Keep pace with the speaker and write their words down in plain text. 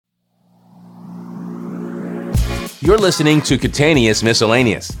You're listening to Cutaneous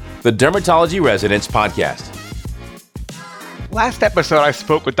Miscellaneous, the Dermatology Residents Podcast. Last episode, I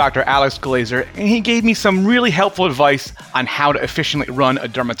spoke with Dr. Alex Glazer, and he gave me some really helpful advice on how to efficiently run a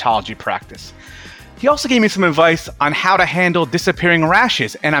dermatology practice. He also gave me some advice on how to handle disappearing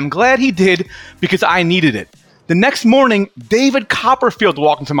rashes, and I'm glad he did because I needed it. The next morning, David Copperfield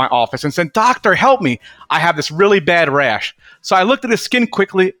walked into my office and said, "Doctor, help me. I have this really bad rash." So I looked at his skin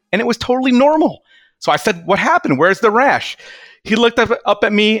quickly, and it was totally normal. So I said, "What happened? Where's the rash?" He looked up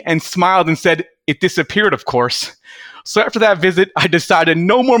at me and smiled and said, "It disappeared, of course." So after that visit, I decided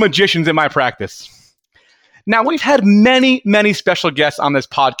no more magicians in my practice. Now, we've had many, many special guests on this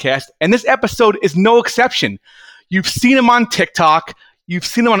podcast, and this episode is no exception. You've seen him on TikTok, you've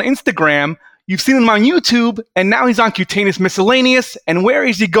seen him on Instagram, you've seen him on YouTube, and now he's on Cutaneous Miscellaneous. And where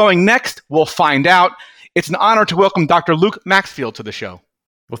is he going next? We'll find out. It's an honor to welcome Dr. Luke Maxfield to the show.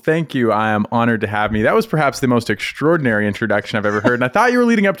 Well, thank you. I am honored to have me. That was perhaps the most extraordinary introduction I've ever heard. And I thought you were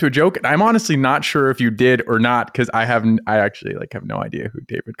leading up to a joke. And I'm honestly not sure if you did or not, because I actually have no idea who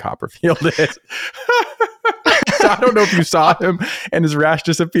David Copperfield is. So I don't know if you saw him and his rash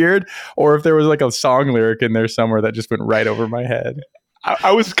disappeared, or if there was like a song lyric in there somewhere that just went right over my head.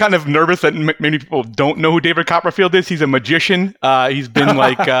 I was kind of nervous that many people don't know who David Copperfield is. He's a magician. He's been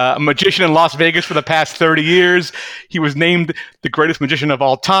like a magician in Las Vegas for the past 30 years. He was named the greatest magician of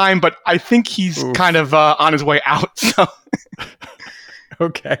all time, but I think he's kind of on his way out. So.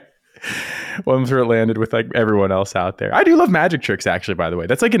 Okay. Well, I'm sure it landed with like everyone else out there. I do love magic tricks, actually, by the way.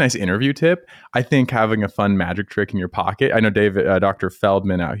 That's like a nice interview tip. I think having a fun magic trick in your pocket. I know Dr.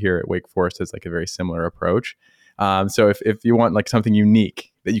 Feldman out here at Wake Forest has like a very similar approach. So if you want like something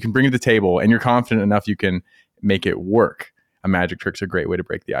unique that you can bring to the table and you're confident enough you can make it work, a magic trick's a great way to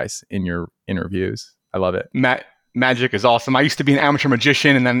break the ice in your interviews. I love it. Magic is awesome. I used to be an amateur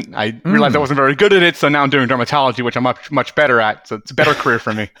magician, and then I realized I wasn't very good at it. So now I'm doing dermatology, which I'm much better at. So it's a better career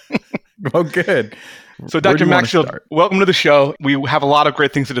for me. Well, good. So Dr. Maxfield, welcome to the show. We have a lot of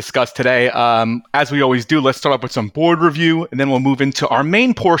great things to discuss today. As we always do, let's start off with some board review, and then we'll move into our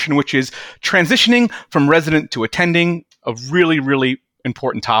main portion, which is transitioning from resident to attending, a really, really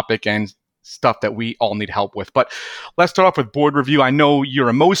important topic and stuff that we all need help with. But let's start off with board review. I know you're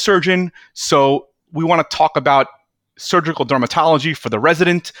a Mohs surgeon, so we want to talk about surgical dermatology for the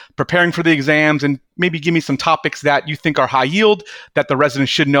resident, preparing for the exams, and maybe give me some topics that you think are high yield that the resident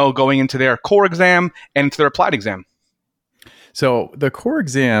should know going into their core exam and into their applied exam. So the core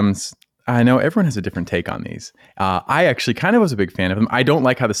exams, I know everyone has a different take on these. I actually kind of was a big fan of them. I don't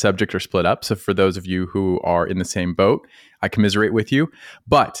like how the subjects are split up. So for those of you who are in the same boat, I commiserate with you.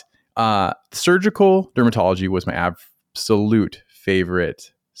 But surgical dermatology was my absolute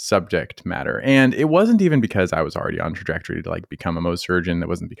favorite subject matter. And it wasn't even because I was already on trajectory to like become a Mohs surgeon. That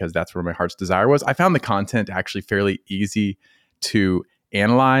wasn't because that's where my heart's desire was. I found the content actually fairly easy to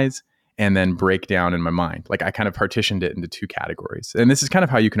analyze and then break down in my mind. Like I kind of partitioned it into two categories. And this is kind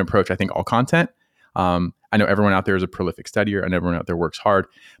of how you can approach, I think, all content. I know everyone out there is a prolific studier and everyone out there works hard.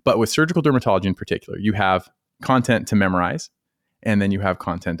 But with surgical dermatology in particular, you have content to memorize and then you have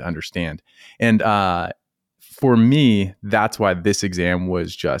content to understand. And for me, that's why this exam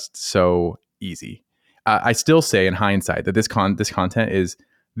was just so easy. I still say in hindsight that this content is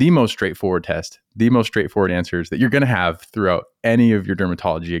the most straightforward test, the most straightforward answers that you're going to have throughout any of your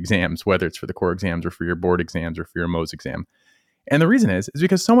dermatology exams, whether it's for the core exams or for your board exams or for your Mohs exam. And the reason is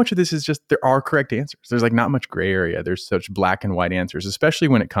because so much of this is just, there are correct answers. There's like not much gray area. There's such black and white answers, especially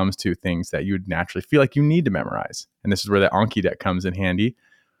when it comes to things that you would naturally feel like you need to memorize. And this is where the Anki deck comes in handy,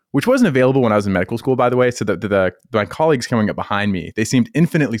 which wasn't available when I was in medical school, by the way. So my colleagues coming up behind me, they seemed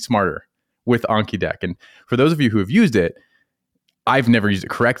infinitely smarter with Anki deck. And for those of you who have used it, I've never used it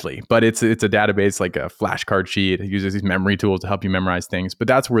correctly, but it's a database like a flashcard sheet. It uses these memory tools to help you memorize things, but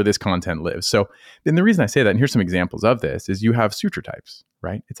that's where this content lives. So then the reason I say that, and here's some examples of this, is you have suture types,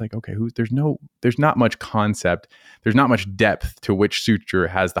 right? It's like, okay, there's not much concept. There's not much depth to which suture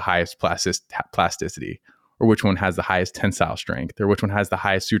has the highest plasticity, or which one has the highest tensile strength, or which one has the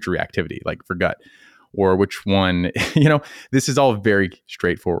highest suture reactivity, like for gut, or which one, this is all very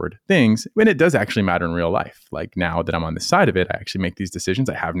straightforward things. And it does actually matter in real life. Like now that I'm on this side of it, I actually make these decisions.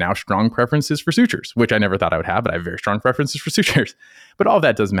 I have now strong preferences for sutures, which I never thought I would have, but I have very strong preferences for sutures. But all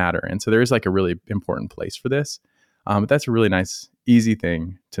that does matter. And so there is like a really important place for this. But that's a really nice, easy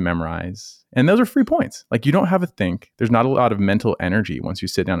thing to memorize. And those are free points. Like you don't have to think. There's not a lot of mental energy once you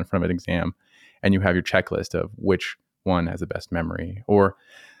sit down in front of an exam and you have your checklist of which one has the best memory. Or,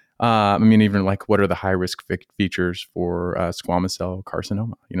 even like what are the high risk features for squamous cell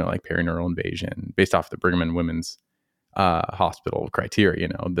carcinoma, like perineural invasion based off the Brigham and Women's Hospital criteria,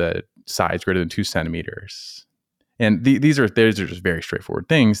 the size greater than 2 centimeters. And these are just very straightforward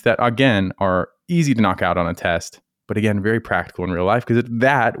things that, again, are easy to knock out on a test, but again, very practical in real life, because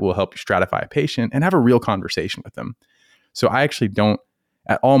that will help you stratify a patient and have a real conversation with them. So I actually don't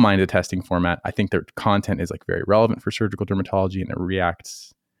at all mind the testing format. I think their content is like very relevant for surgical dermatology, and it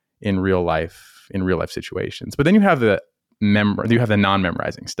reacts in real life situations. But then you have the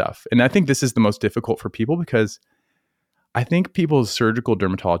non-memorizing stuff. And I think this is the most difficult for people, because I think people's surgical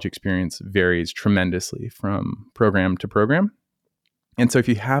dermatology experience varies tremendously from program to program. And so if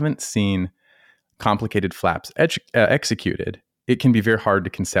you haven't seen complicated flaps executed, it can be very hard to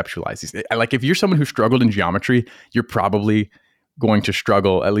conceptualize these. Like if you're someone who struggled in geometry, you're probably going to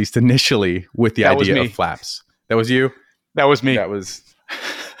struggle, at least initially, with the idea of flaps. That was you? That was me. That was,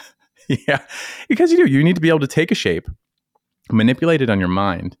 yeah. Because you need to be able to take a shape, manipulate it on your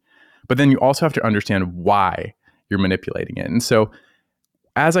mind, but then you also have to understand why you're manipulating it. And so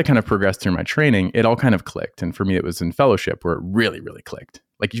as I kind of progressed through my training, it all kind of clicked. And for me, it was in fellowship where it really, really clicked.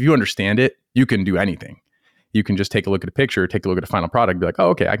 Like if you understand it, you can do anything. You can just take a look at a picture, take a look at a final product, be like, oh,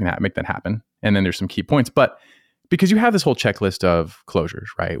 okay, I can make that happen. And then there's some key points. But because you have this whole checklist of closures,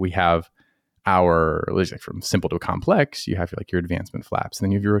 right? We have like from simple to complex, you have like your advancement flaps, and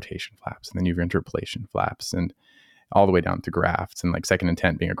then you have your rotation flaps, and then you have your interpolation flaps, and all the way down to grafts, and like second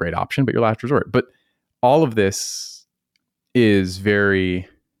intent being a great option, but your last resort. But all of this is very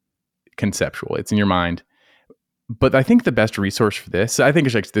conceptual. It's in your mind. But I think the best resource for this, I think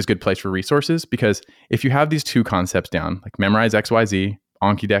it's like this good place for resources, because if you have these two concepts down, like memorize XYZ,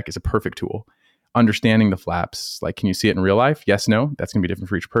 OncuDeck is a perfect tool. Understanding the flaps, like can you see it in real life? Yes, no, that's going to be different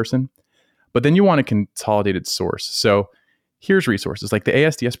for each person. But then you want a consolidated source. So here's resources like the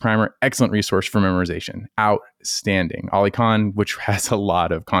ASDS Primer, excellent resource for memorization, outstanding. Olicon, which has a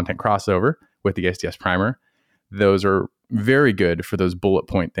lot of content crossover with the ASDS Primer, those are very good for those bullet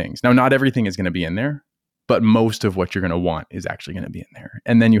point things. Now, not everything is going to be in there, but most of what you're going to want is actually going to be in there.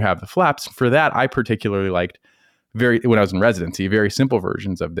 And then you have the flaps. For that, I particularly liked when I was in residency, very simple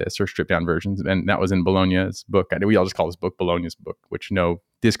versions of this, or stripped down versions. And that was in Bologna's book. We all just call this book Bologna's book, which no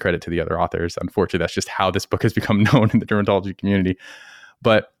discredit to the other authors. Unfortunately, that's just how this book has become known in the dermatology community.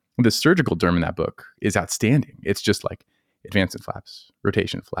 But the surgical derm in that book is outstanding. It's just like advancement flaps,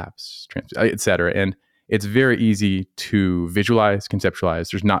 rotation flaps, et cetera. And it's very easy to visualize,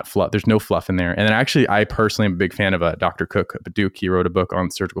 conceptualize. There's no fluff in there. And then actually, I personally am a big fan of Dr. Cook at Duke. He wrote a book on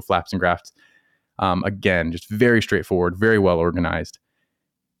surgical flaps and grafts. Again, just very straightforward, very well organized.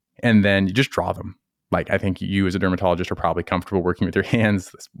 And then you just draw them. Like I think you as a dermatologist are probably comfortable working with your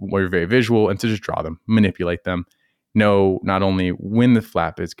hands. We're very visual. And so just draw them, manipulate them. Know not only when the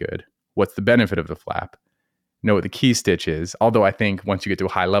flap is good, what's the benefit of the flap, know what the key stitch is. Although I think once you get to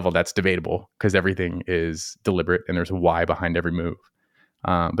a high level, that's debatable because everything is deliberate and there's a why behind every move.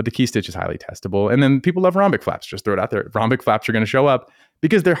 But the key stitch is highly testable. And then people love rhombic flaps. Just throw it out there. Rhombic flaps are going to show up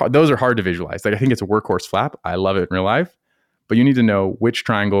because those are hard to visualize. Like I think it's a workhorse flap. I love it in real life. But you need to know which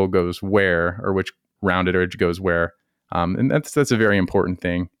triangle goes where or which rounded edge goes where. And that's a very important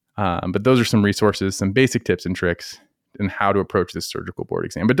thing. But those are some resources, some basic tips and tricks in how to approach this surgical board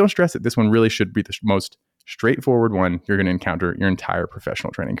exam. But don't stress it. This one really should be the most straightforward one you're going to encounter your entire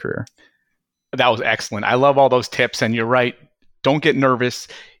professional training career. That was excellent. I love all those tips. And you're right. Don't get nervous.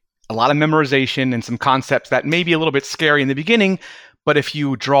 A lot of memorization and some concepts that may be a little bit scary in the beginning, but if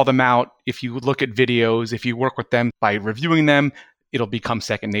you draw them out, if you look at videos, if you work with them by reviewing them, it'll become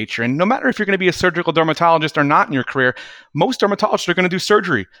second nature. And no matter if you're going to be a surgical dermatologist or not in your career, most dermatologists are going to do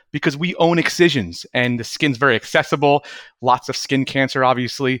surgery because we own excisions and the skin's very accessible. Lots of skin cancer,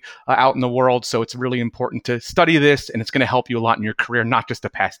 obviously, out in the world. So it's really important to study this, and it's going to help you a lot in your career, not just to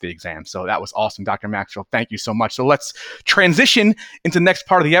pass the exam. So that was awesome, Dr. Maxwell. Thank you so much. So let's transition into the next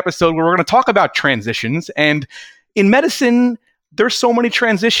part of the episode where we're going to talk about transitions. And in medicine, there's so many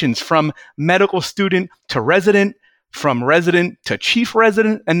transitions from medical student to resident, from resident to chief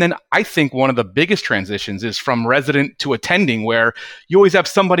resident. And then I think one of the biggest transitions is from resident to attending, where you always have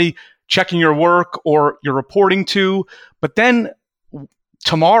somebody checking your work or you're reporting to, but then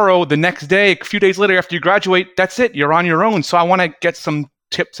tomorrow, the next day, a few days later after you graduate, that's it, you're on your own. So I want to get some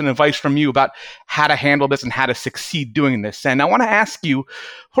tips and advice from you about how to handle this and how to succeed doing this. And I want to ask you,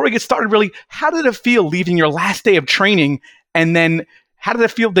 before we get started, really, how did it feel leaving your last day of training? And then how did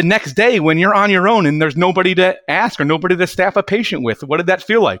it feel the next day when you're on your own and there's nobody to ask or nobody to staff a patient with? What did that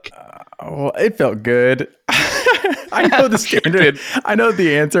feel like? Well, it felt good. I know the standard. I know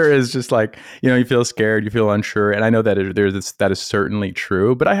the answer is just like, you feel scared, you feel unsure. And I know that that is certainly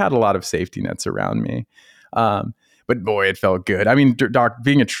true, but I had a lot of safety nets around me. But boy, it felt good. I mean,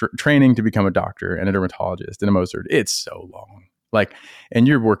 being training to become a doctor and a dermatologist and a Mohs, it's so long. Like, and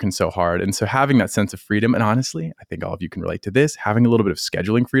you're working so hard. And so having that sense of freedom, and honestly, I think all of you can relate to this, having a little bit of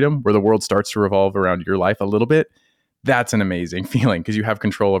scheduling freedom where the world starts to revolve around your life a little bit, that's an amazing feeling because you have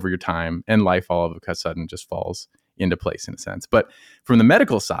control over your time and life all of a sudden just falls into place in a sense. But from the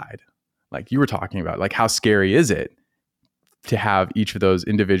medical side, like you were talking about, like how scary is it to have each of those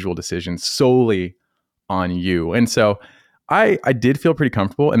individual decisions solely on you? And so I did feel pretty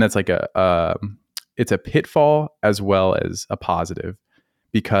comfortable, and that's like it's a pitfall as well as a positive,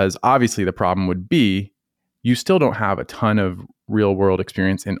 because obviously the problem would be you still don't have a ton of real world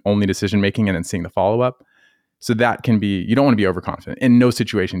experience in only decision making and then seeing the follow up. So that can be, you don't want to be overconfident. In no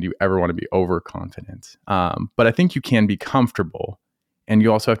situation do you ever want to be overconfident. But I think you can be comfortable, and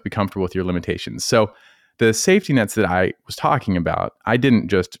you also have to be comfortable with your limitations. So the safety nets that I was talking about, I didn't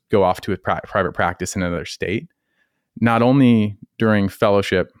just go off to a private practice in another state. Not only during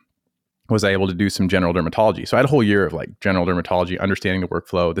fellowship was I able to do some general dermatology. So I had a whole year of like general dermatology, understanding the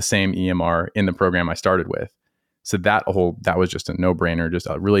workflow, the same EMR in the program I started with. So that was just a no-brainer, just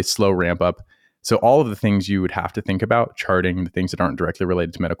a really slow ramp up. So all of the things you would have to think about, charting, the things that aren't directly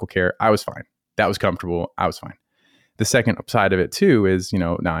related to medical care, I was fine. That was comfortable. I was fine. The second side of it too is,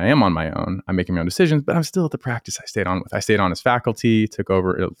 now I am on my own. I'm making my own decisions, but I'm still at the practice I stayed on with. I stayed on as faculty, took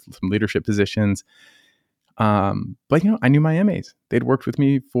over some leadership positions. But I knew my MAs. They'd worked with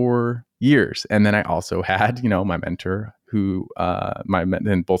me for years. And then I also had, my mentor who,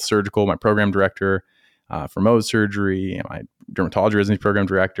 in both surgical, my program director for Mohs surgery, and my dermatology residency program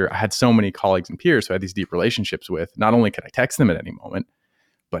director. I had so many colleagues and peers who I had these deep relationships with. Not only could I text them at any moment,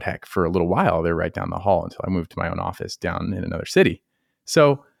 but heck, for a little while, they're right down the hall until I moved to my own office down in another city.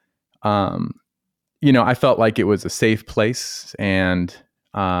 So, I felt like it was a safe place. And,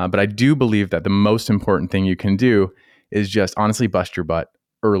 but I do believe that the most important thing you can do is just honestly bust your butt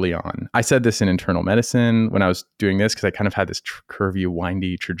early on. I said this in internal medicine when I was doing this, because I kind of had this curvy,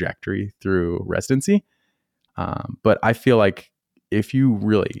 windy trajectory through residency. But I feel like if you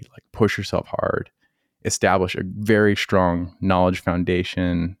really push yourself hard, establish a very strong knowledge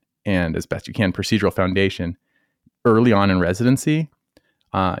foundation and, as best you can, procedural foundation early on in residency,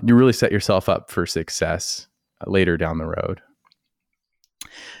 you really set yourself up for success later down the road.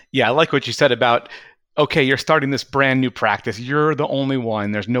 Yeah, I like what you said about, okay, you're starting this brand new practice. You're the only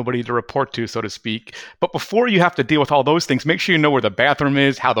one. There's nobody to report to, so to speak. But before you have to deal with all those things, make sure you know where the bathroom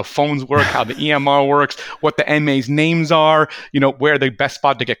is, how the phones work, how the EMR works, what the MA's names are, where the best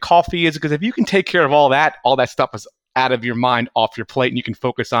spot to get coffee is. Because if you can take care of all that stuff is out of your mind, off your plate, and you can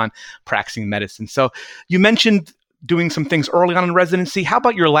focus on practicing medicine. So you mentioned doing some things early on in residency. How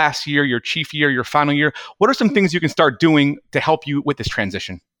about your last year, your chief year, your final year? What are some things you can start doing to help you with this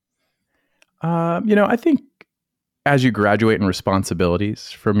transition? I think as you graduate in responsibilities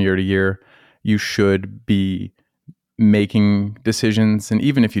from year to year, you should be making decisions. And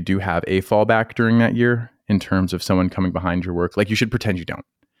even if you do have a fallback during that year in terms of someone coming behind your work, you should pretend you don't.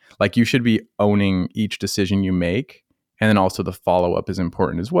 You should be owning each decision you make. And then also the follow-up is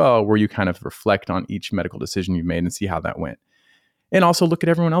important as well, where you kind of reflect on each medical decision you made and see how that went. And also look at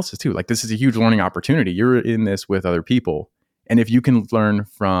everyone else's too. This is a huge learning opportunity. You're in this with other people. And if you can learn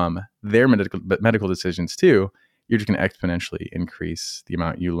from their medical decisions too, you're just going to exponentially increase the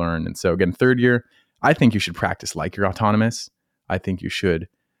amount you learn. And so again, third year, I think you should practice like you're autonomous. I think you should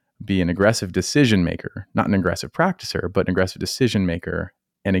be an aggressive decision maker, not an aggressive practicer, but an aggressive decision maker.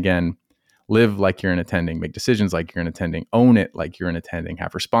 And again, live like you're an attending, make decisions like you're an attending, own it like you're an attending,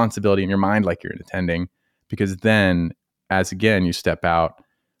 have responsibility in your mind like you're an attending, because then as again, you step out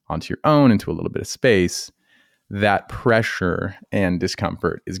onto your own into a little bit of space, that pressure and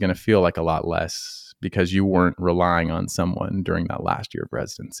discomfort is going to feel like a lot less because you weren't relying on someone during that last year of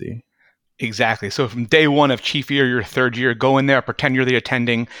residency. Exactly. So from day one of chief year, your third year, go in there, pretend you're the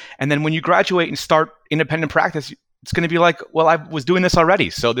attending. And then when you graduate and start independent practice, it's going to be like, well, I was doing this already,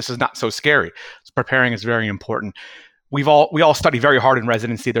 so this is not so scary. So preparing is very important. We all study very hard in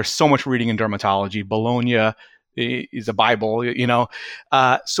residency. There's so much reading in dermatology. Bologna is a Bible,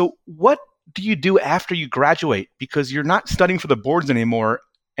 So what do you do after you graduate? Because you're not studying for the boards anymore.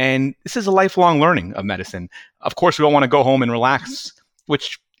 And this is a lifelong learning of medicine. Of course, we all want to go home and relax,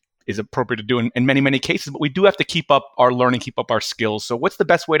 which is appropriate to do in many, many cases, but we do have to keep up our learning, keep up our skills. So what's the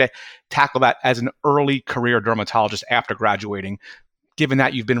best way to tackle that as an early career dermatologist after graduating? Given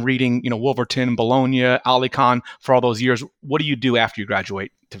that you've been reading, Wolverton, Bologna, Ali Khan for all those years, what do you do after you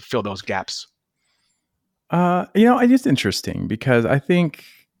graduate to fill those gaps? It's just interesting because I think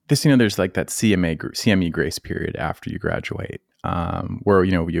this, there's that CME grace period after you graduate, where,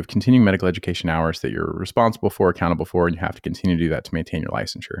 you have continuing medical education hours that you're responsible for, accountable for, and you have to continue to do that to maintain your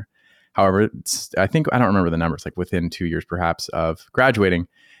licensure. However, I don't remember the numbers, like within 2 years perhaps of graduating,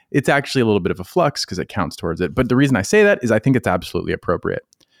 it's actually a little bit of a flux because it counts towards it. But the reason I say that is I think it's absolutely appropriate,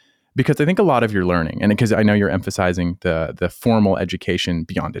 because I think a lot of your learning, and because I know you're emphasizing the formal education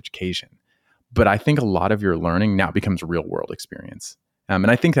beyond education, but I think a lot of your learning now becomes real world experience. And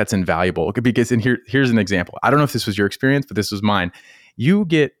I think that's invaluable because, and here's an example. I don't know if this was your experience, but this was mine. You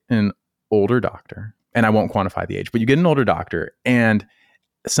get an older doctor, and I won't quantify the age, but you get an older doctor, and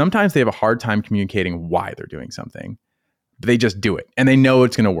sometimes they have a hard time communicating why they're doing something. They just do it, and they know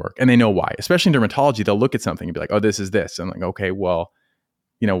it's going to work, and they know why. Especially in dermatology, they'll look at something and be like, "Oh, this is this." I'm like, "Okay, well,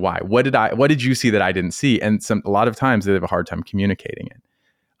 why? What did you see that I didn't see?" And a lot of times they have a hard time communicating it.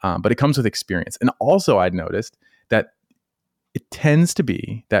 But it comes with experience. And also, I'd noticed that it tends to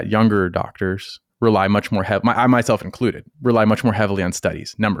be that younger doctors rely much more I myself included, rely much more heavily on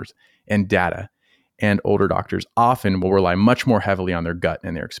studies, numbers, and data. And older doctors often will rely much more heavily on their gut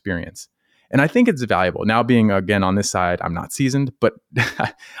and their experience. And I think it's valuable. Now, being, again, on this side, I'm not seasoned, but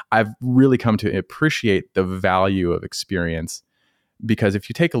I've really come to appreciate the value of experience. Because if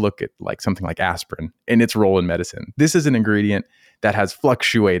you take a look at like something like aspirin and its role in medicine, this is an ingredient that has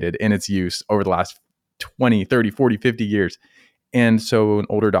fluctuated in its use over the last 20, 30, 40, 50 years. And so an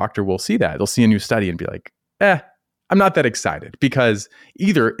older doctor will see that. They'll see a new study and be like, I'm not that excited, because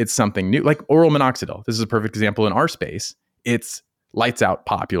either it's something new, like oral minoxidil. This is a perfect example in our space. It's lights out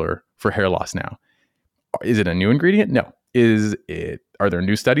popular for hair loss now. Is it a new ingredient? No. Are there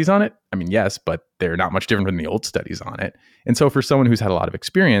new studies on it? I mean, yes, but they're not much different than the old studies on it. And so for someone who's had a lot of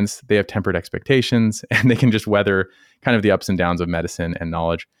experience, they have tempered expectations and they can just weather kind of the ups and downs of medicine and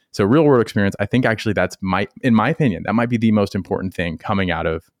knowledge. So real world experience, I think actually in my opinion, that might be the most important thing coming out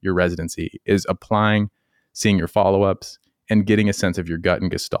of your residency, is applying, seeing your follow-ups, and getting a sense of your gut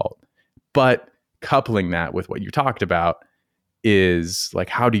and gestalt. But coupling that with what you talked about is like,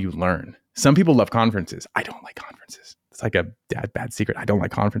 how do you learn? Some people love conferences. I don't like conferences. It's like a bad secret. I don't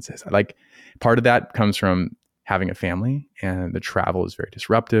like conferences. Part of that comes from having a family, and the travel is very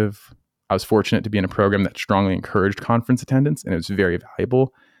disruptive. I was fortunate to be in a program that strongly encouraged conference attendance, and it was very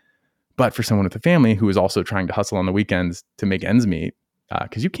valuable. But for someone with a family who is also trying to hustle on the weekends to make ends meet,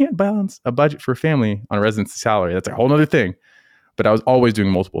 because you can't balance a budget for a family on a residency salary. That's a whole other thing. But I was always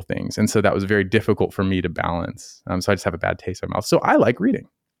doing multiple things. And so that was very difficult for me to balance. So I just have a bad taste in my mouth. So I like reading.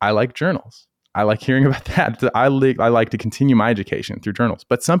 I like journals. I like hearing about that. I like to continue my education through journals.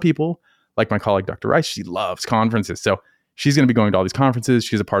 But some people, like my colleague, Dr. Rice, she loves conferences. So she's going to be going to all these conferences.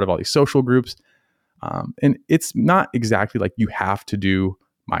 She's a part of all these social groups. And it's not exactly like you have to do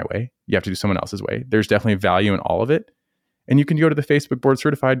my way. You have to do someone else's way. There's definitely value in all of it. And you can go to the Facebook board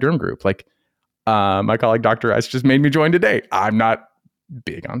certified derm group. Like my colleague, Dr. Rice, just made me join today. I'm not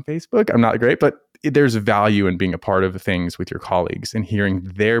big on Facebook. I'm not great, but there's value in being a part of things with your colleagues and hearing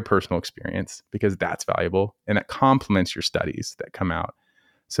their personal experience, because that's valuable and that complements your studies that come out.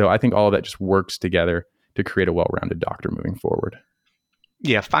 So I think all of that just works together to create a well-rounded doctor moving forward.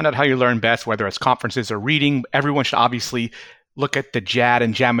 Yeah, find out how you learn best, whether it's conferences or reading. Everyone should obviously look at the JAD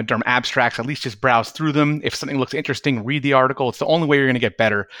and JAMA Derm abstracts, at least just browse through them. If something looks interesting, read the article. It's the only way you're going to get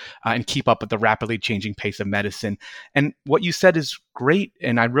better and keep up with the rapidly changing pace of medicine. And what you said is great,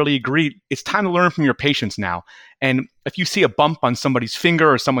 and I really agree. It's time to learn from your patients now. And if you see a bump on somebody's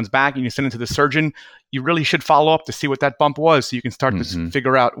finger or someone's back and you send it to the surgeon, you really should follow up to see what that bump was, so you can start to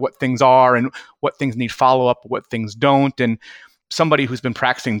figure out what things are and what things need follow-up, what things don't. And somebody who's been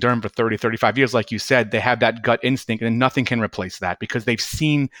practicing derm for 30, 35 years, like you said, they have that gut instinct, and nothing can replace that, because they've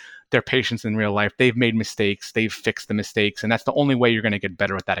seen their patients in real life. They've made mistakes. They've fixed the mistakes. And that's the only way you're going to get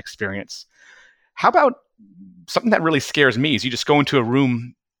better at that experience. How about something that really scares me is you just go into a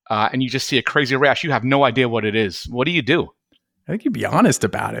room and you just see a crazy rash. You have no idea what it is. What do you do? I think you'd be honest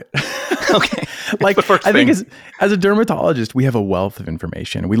about it. Okay. Like, I think as a dermatologist, we have a wealth of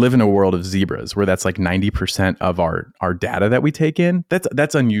information. We live in a world of zebras where that's like 90% of our data that we take in.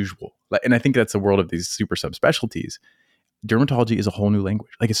 That's unusual. And I think that's the world of these super subspecialties. Dermatology is a whole new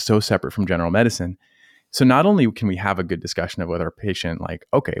language. Like, it's so separate from general medicine. So not only can we have a good discussion with our patient, like,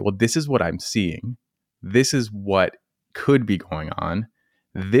 okay, well, this is what I'm seeing. This is what could be going on.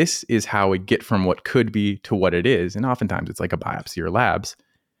 This is how we get from what could be to what it is. And oftentimes it's like a biopsy or labs.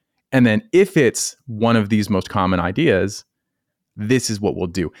 And then if it's one of these most common ideas, this is what we'll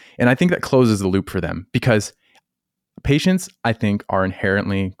do. And I think that closes the loop for them, because patients, I think, are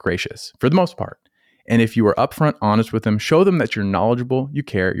inherently gracious for the most part. And if you are upfront, honest with them, show them that you're knowledgeable, you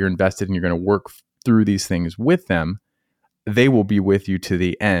care, you're invested, and you're going to work through these things with them, they will be with you to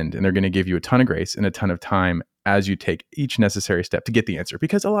the end. And they're going to give you a ton of grace and a ton of time as you take each necessary step to get the answer.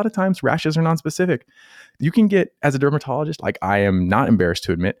 Because a lot of times rashes are nonspecific. You can get, as a dermatologist, like I am not embarrassed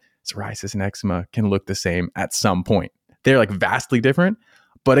to admit, psoriasis and eczema can look the same at some point. They're like vastly different,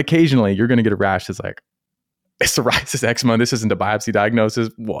 but occasionally you're going to get a rash that's like, psoriasis, eczema, this isn't a biopsy diagnosis.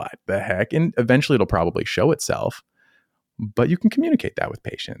 What the heck? And eventually it'll probably show itself, but you can communicate that with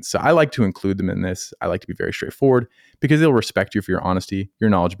patients. So I like to include them in this. I like to be very straightforward because they'll respect you for your honesty,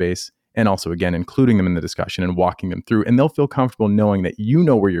 your knowledge base, and also, again, including them in the discussion and walking them through. And they'll feel comfortable knowing that you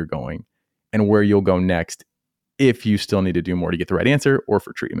know where you're going and where you'll go next if you still need to do more to get the right answer or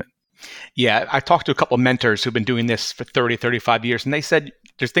for treatment. Yeah, I talked to a couple of mentors who've been doing this for 30, 35 years, and they said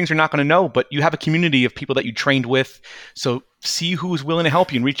there's things you're not going to know, but you have a community of people that you trained with. So see who's willing to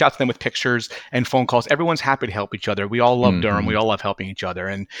help you and reach out to them with pictures and phone calls. Everyone's happy to help each other. We all love Derm. We all love helping each other.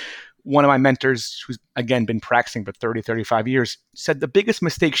 And one of my mentors, who's, again, been practicing for 30, 35 years, said the biggest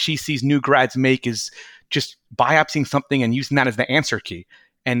mistake she sees new grads make is just biopsying something and using that as the answer key.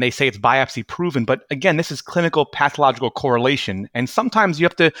 And they say it's biopsy proven. But again, this is clinical pathological correlation. And sometimes you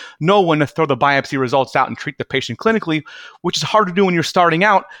have to know when to throw the biopsy results out and treat the patient clinically, which is hard to do when you're starting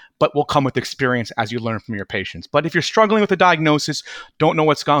out, but will come with experience as you learn from your patients. But if you're struggling with a diagnosis, don't know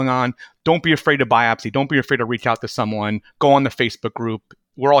what's going on, don't be afraid to biopsy. Don't be afraid to reach out to someone. Go on the Facebook group.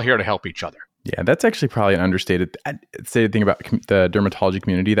 We're all here to help each other. Yeah, that's actually probably an understated thing about the dermatology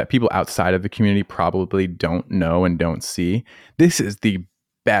community that people outside of the community probably don't know and don't see. This is the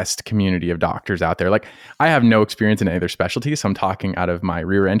best community of doctors out there. Like, I have no experience in any other specialty, so I'm talking out of my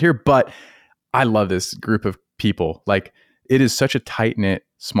rear end here, but I love this group of people. Like, it is such a tight-knit,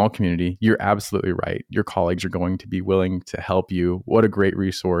 small community. You're absolutely right. Your colleagues are going to be willing to help you. What a great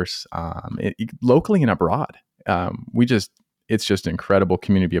resource, locally and abroad. It's just an incredible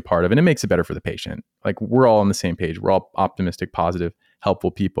community to be a part of, and it makes it better for the patient. Like, we're all on the same page. We're all optimistic, positive, helpful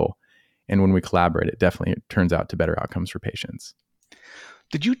people. And when we collaborate, it definitely turns out to better outcomes for patients.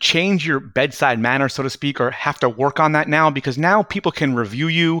 Did you change your bedside manner, so to speak, or have to work on that now? Because now people can review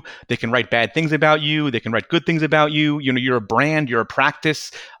you. They can write bad things about you. They can write good things about you. You know, you're a brand, you're a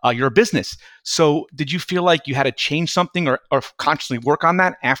practice, you're a business. So did you feel like you had to change something or consciously work on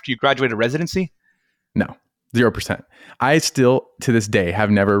that after you graduated residency? No. 0%. I still, to this day,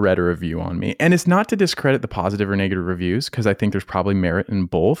 have never read a review on me. And it's not to discredit the positive or negative reviews, because I think there's probably merit in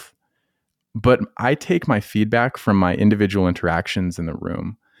both. But I take my feedback from my individual interactions in the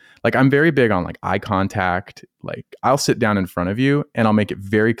room. Like, I'm very big on like eye contact. Like, I'll sit down in front of you and I'll make it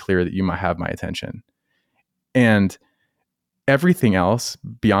very clear that you might have my attention. And everything else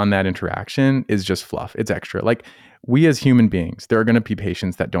beyond that interaction is just fluff. It's extra. Like, we as human beings, there are going to be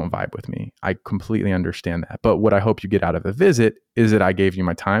patients that don't vibe with me. I completely understand that. But what I hope you get out of the visit is that I gave you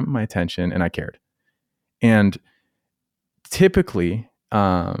my time, my attention, and I cared. And typically,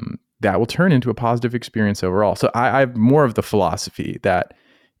 that will turn into a positive experience overall. So I have more of the philosophy that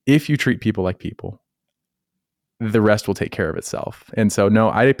if you treat people like people, the rest will take care of itself. And so, no,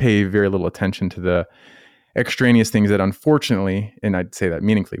 I pay very little attention to the extraneous things that unfortunately, and I'd say that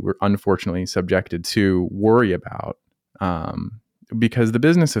meaningfully, we're unfortunately subjected to worry about, because the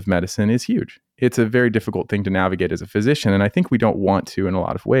business of medicine is huge. It's a very difficult thing to navigate as a physician. And I think we don't want to in a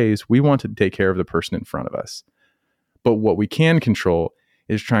lot of ways. We want to take care of the person in front of us. But what we can control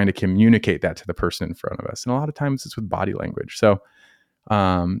is trying to communicate that to the person in front of us. And a lot of times it's with body language. So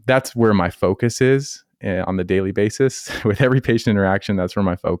that's where my focus is on the daily basis. With every patient interaction, that's where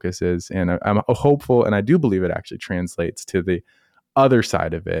my focus is. And I'm hopeful, and I do believe it actually translates to the other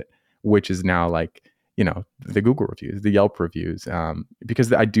side of it, which is now like, you know, the Google reviews, the Yelp reviews,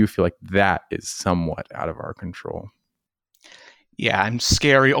 because I do feel like that is somewhat out of our control. Yeah, and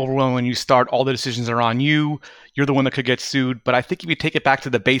scary, overwhelming when you start. All the decisions are on you. You're the one that could get sued. But I think if you take it back to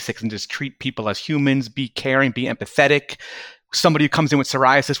the basics and just treat people as humans, be caring, be empathetic. Somebody who comes in with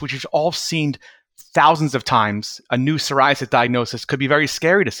psoriasis, which you've all seen thousands of times, a new psoriasis diagnosis could be very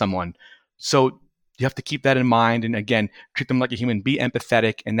scary to someone. So you have to keep that in mind. And again, treat them like a human, be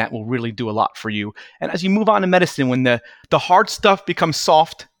empathetic, and that will really do a lot for you. And as you move on to medicine, when the hard stuff becomes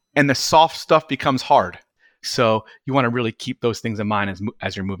soft and the soft stuff becomes hard. So you want to really keep those things in mind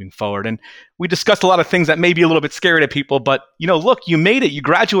as you're moving forward. And we discussed a lot of things that may be a little bit scary to people, but you know, look, you made it, you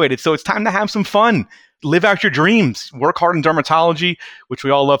graduated. So it's time to have some fun, live out your dreams, work hard in dermatology, which we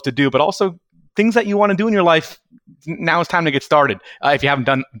all love to do, but also things that you want to do in your life. Now it's time to get started if you haven't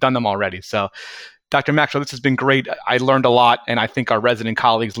done them already. So Dr. Maxwell, this has been great. I learned a lot, and I think our resident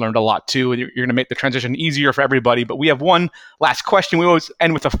colleagues learned a lot too. You're going to make the transition easier for everybody, but we have one last question. We always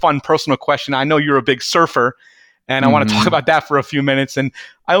end with a fun personal question. I know you're a big surfer, and I want to talk about that for a few minutes. And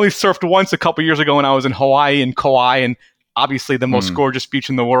I only surfed once a couple years ago when I was in Hawaii and Kauai, and obviously the most gorgeous beach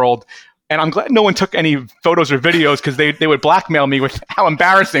in the world. And I'm glad no one took any photos or videos because they would blackmail me with how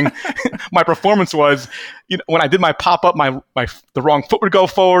embarrassing my performance was. When I did my pop-up, the wrong foot would go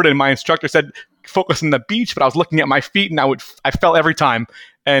forward, and my instructor said, focus on the beach, but I was looking at my feet, and I fell every time.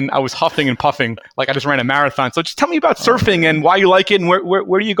 And I was huffing and puffing like I just ran a marathon. So just tell me about surfing and why you like it and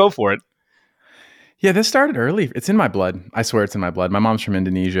where do you go for it? Yeah, this started early. It's in my blood. I swear it's in my blood. My mom's from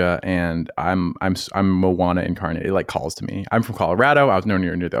Indonesia, and I'm Moana incarnate. It like calls to me. I'm from Colorado. I was near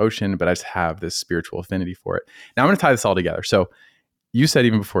the ocean, but I just have this spiritual affinity for it. Now I'm going to tie this all together. So you said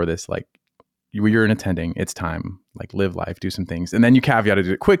even before this, like you're an attending, it's time, like live life, do some things. And then you caveated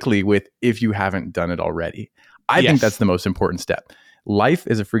it quickly with if you haven't done it already. I think that's the most important step. Life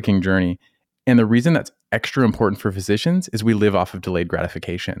is a freaking journey. And the reason that's extra important for physicians is we live off of delayed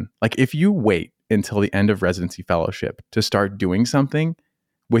gratification. Like if you wait until the end of residency fellowship to start doing something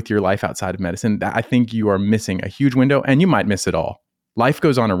with your life outside of medicine, I think you are missing a huge window, and you might miss it all. Life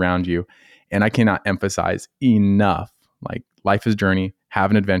goes on around you. And I cannot emphasize enough, like life is a journey, have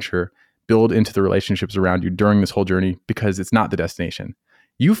an adventure, build into the relationships around you during this whole journey, because it's not the destination.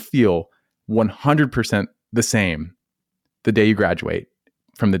 You feel 100% the same the day you graduate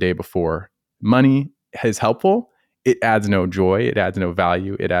from the day before. Money is helpful. It adds no joy. It adds no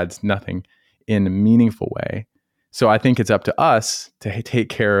value. It adds nothing in a meaningful way. So I think it's up to us to take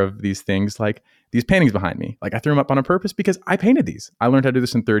care of these things, like these paintings behind me. Like I threw them up on a purpose because I painted these. I learned how to do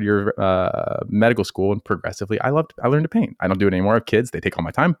this in third year of medical school, and progressively I learned to paint. I don't do it anymore. I have kids. They take all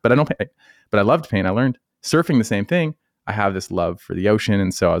my time, but I don't paint. But I love to paint. I learned surfing, the same thing. I have this love for the ocean.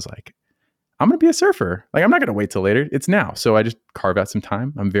 And so I was like, I'm going to be a surfer. Like, I'm not going to wait till later. It's now. So I just carve out some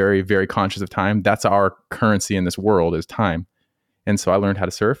time. I'm very, very conscious of time. That's our currency in this world, is time. And so I learned how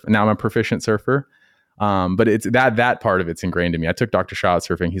to surf. And now I'm a proficient surfer. But it's that part of it's ingrained in me. I took Dr. Shaw out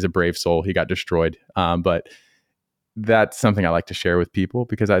surfing. He's a brave soul. He got destroyed. But that's something I like to share with people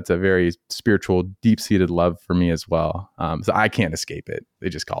because it's a very spiritual, deep-seated love for me as well. So I can't escape it. It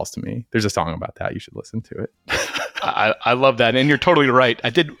just calls to me. There's a song about that. You should listen to it. I love that. And you're totally right.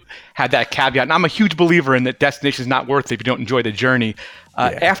 I did have that caveat. And I'm a huge believer in that destination is not worth it if you don't enjoy the journey.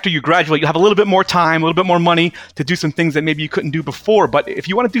 After you graduate, you have a little bit more time, a little bit more money to do some things that maybe you couldn't do before. But if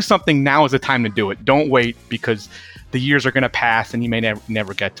you want to do something, now is the time to do it. Don't wait, because the years are going to pass and you may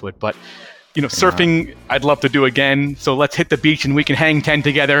never get to it. But surfing, I'd love to do again. So let's hit the beach and we can hang 10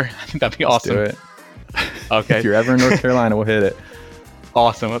 together. I think that'd be awesome. Let's do it. Okay. If you're ever in North Carolina, we'll hit it.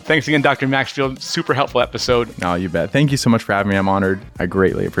 Awesome. Well, thanks again, Dr. Maxfield. Super helpful episode. No, you bet. Thank you so much for having me. I'm honored. I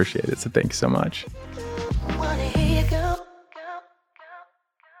greatly appreciate it. So thank you so much.